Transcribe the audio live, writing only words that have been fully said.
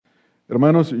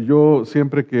Hermanos, yo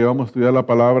siempre que vamos a estudiar la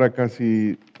palabra,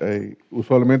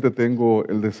 usualmente tengo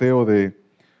el deseo de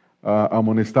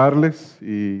amonestarles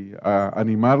y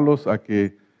animarlos a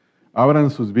que abran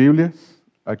sus Biblias,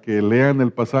 a que lean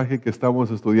el pasaje que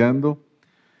estamos estudiando,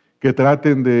 que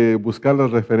traten de buscar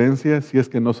las referencias, si es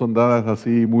que no son dadas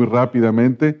así muy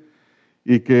rápidamente,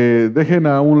 y que dejen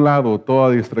a un lado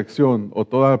toda distracción o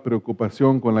toda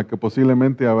preocupación con la que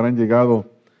posiblemente habrán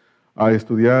llegado a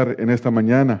estudiar en esta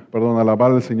mañana,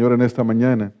 alabar al Señor en esta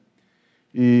mañana.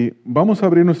 Y vamos a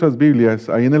abrir nuestras Biblias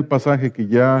ahí en el pasaje que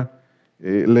ya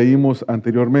leímos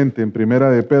anteriormente, en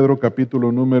Primera de Pedro,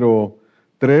 capítulo número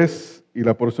 3, y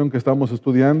la porción que estamos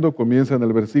estudiando comienza en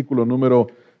el versículo número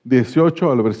 18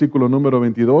 al versículo número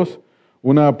 22,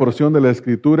 una porción de la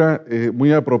Escritura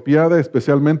muy apropiada,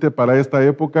 especialmente para esta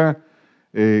época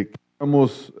que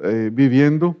estamos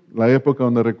viviendo, la época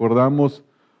donde recordamos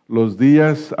los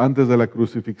días antes de la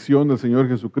crucifixión del Señor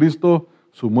Jesucristo,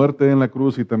 su muerte en la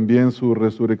cruz y también su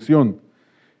resurrección.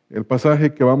 El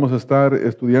pasaje que vamos a estar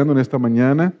estudiando en esta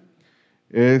mañana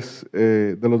es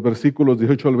de los versículos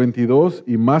 18 al 22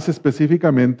 y más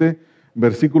específicamente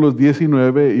versículos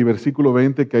 19 y versículo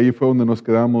 20, que ahí fue donde nos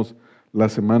quedamos la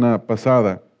semana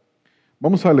pasada.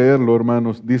 Vamos a leerlo,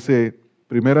 hermanos. Dice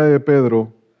Primera de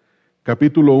Pedro,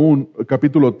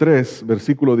 capítulo 3,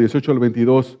 versículo 18 al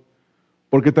 22.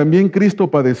 Porque también Cristo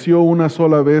padeció una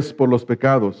sola vez por los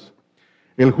pecados,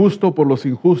 el justo por los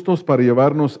injustos para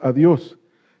llevarnos a Dios,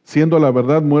 siendo a la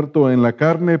verdad muerto en la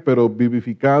carne, pero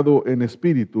vivificado en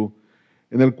espíritu,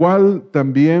 en el cual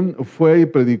también fue y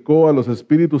predicó a los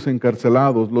espíritus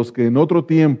encarcelados, los que en otro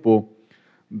tiempo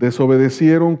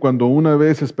desobedecieron cuando una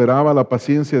vez esperaba la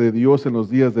paciencia de Dios en los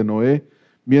días de Noé,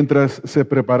 mientras se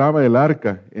preparaba el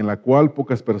arca, en la cual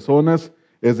pocas personas,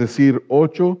 es decir,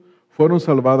 8, fueron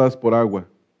salvadas por agua.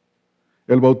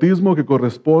 El bautismo que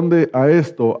corresponde a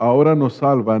esto ahora nos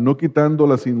salva, no quitando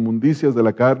las inmundicias de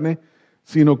la carne,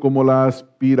 sino como la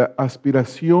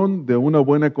aspiración de una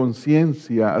buena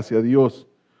conciencia hacia Dios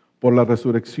por la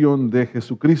resurrección de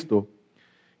Jesucristo,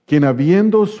 quien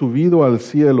habiendo subido al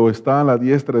cielo está a la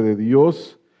diestra de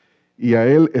Dios, y a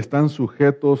Él están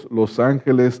sujetos los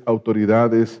ángeles,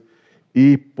 autoridades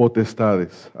y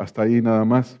potestades. Hasta ahí nada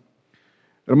más.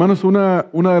 Hermanos, una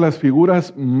de las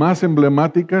figuras más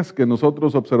emblemáticas que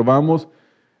nosotros observamos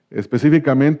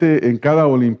específicamente en cada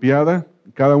olimpiada,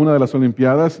 cada una de las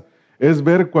olimpiadas, es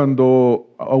ver cuando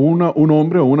un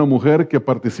hombre o una mujer que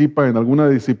participa en alguna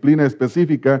disciplina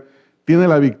específica tiene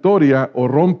la victoria o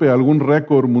rompe algún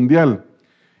récord mundial.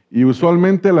 Y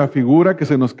usualmente la figura que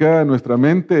se nos queda en nuestra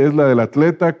mente es la del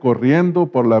atleta corriendo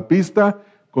por la pista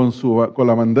con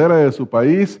la bandera de su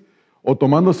país, o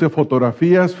tomándose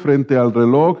fotografías frente al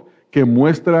reloj que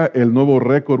muestra el nuevo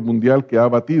récord mundial que ha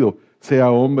batido,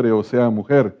 sea hombre o sea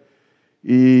mujer.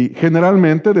 Y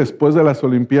generalmente después de las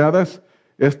Olimpiadas,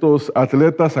 estos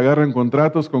atletas agarran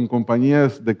contratos con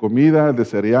compañías de comida, de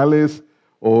cereales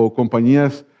o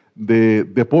compañías de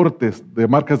deportes, de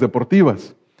marcas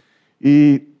deportivas.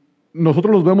 Y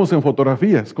nosotros los vemos en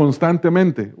fotografías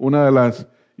constantemente. Una de las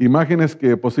imágenes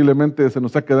que posiblemente se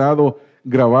nos ha quedado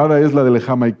grabada es la del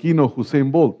jamaiquino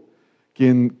Usain Bolt,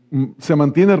 quien se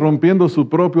mantiene rompiendo su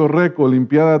propio récord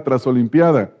olimpiada tras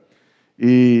olimpiada.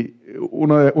 Y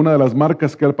una de las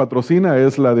marcas que él patrocina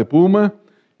es la de Puma,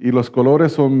 y los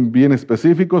colores son bien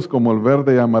específicos, como el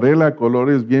verde y amarela,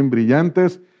 colores bien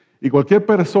brillantes. Y cualquier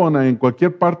persona en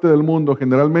cualquier parte del mundo,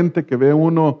 generalmente que ve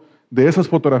uno de esas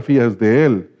fotografías de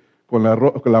él, con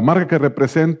la marca que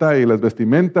representa y las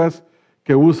vestimentas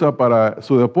que usa para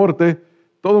su deporte,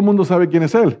 todo el mundo sabe quién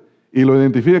es él y lo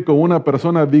identifica como una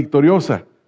persona victoriosa.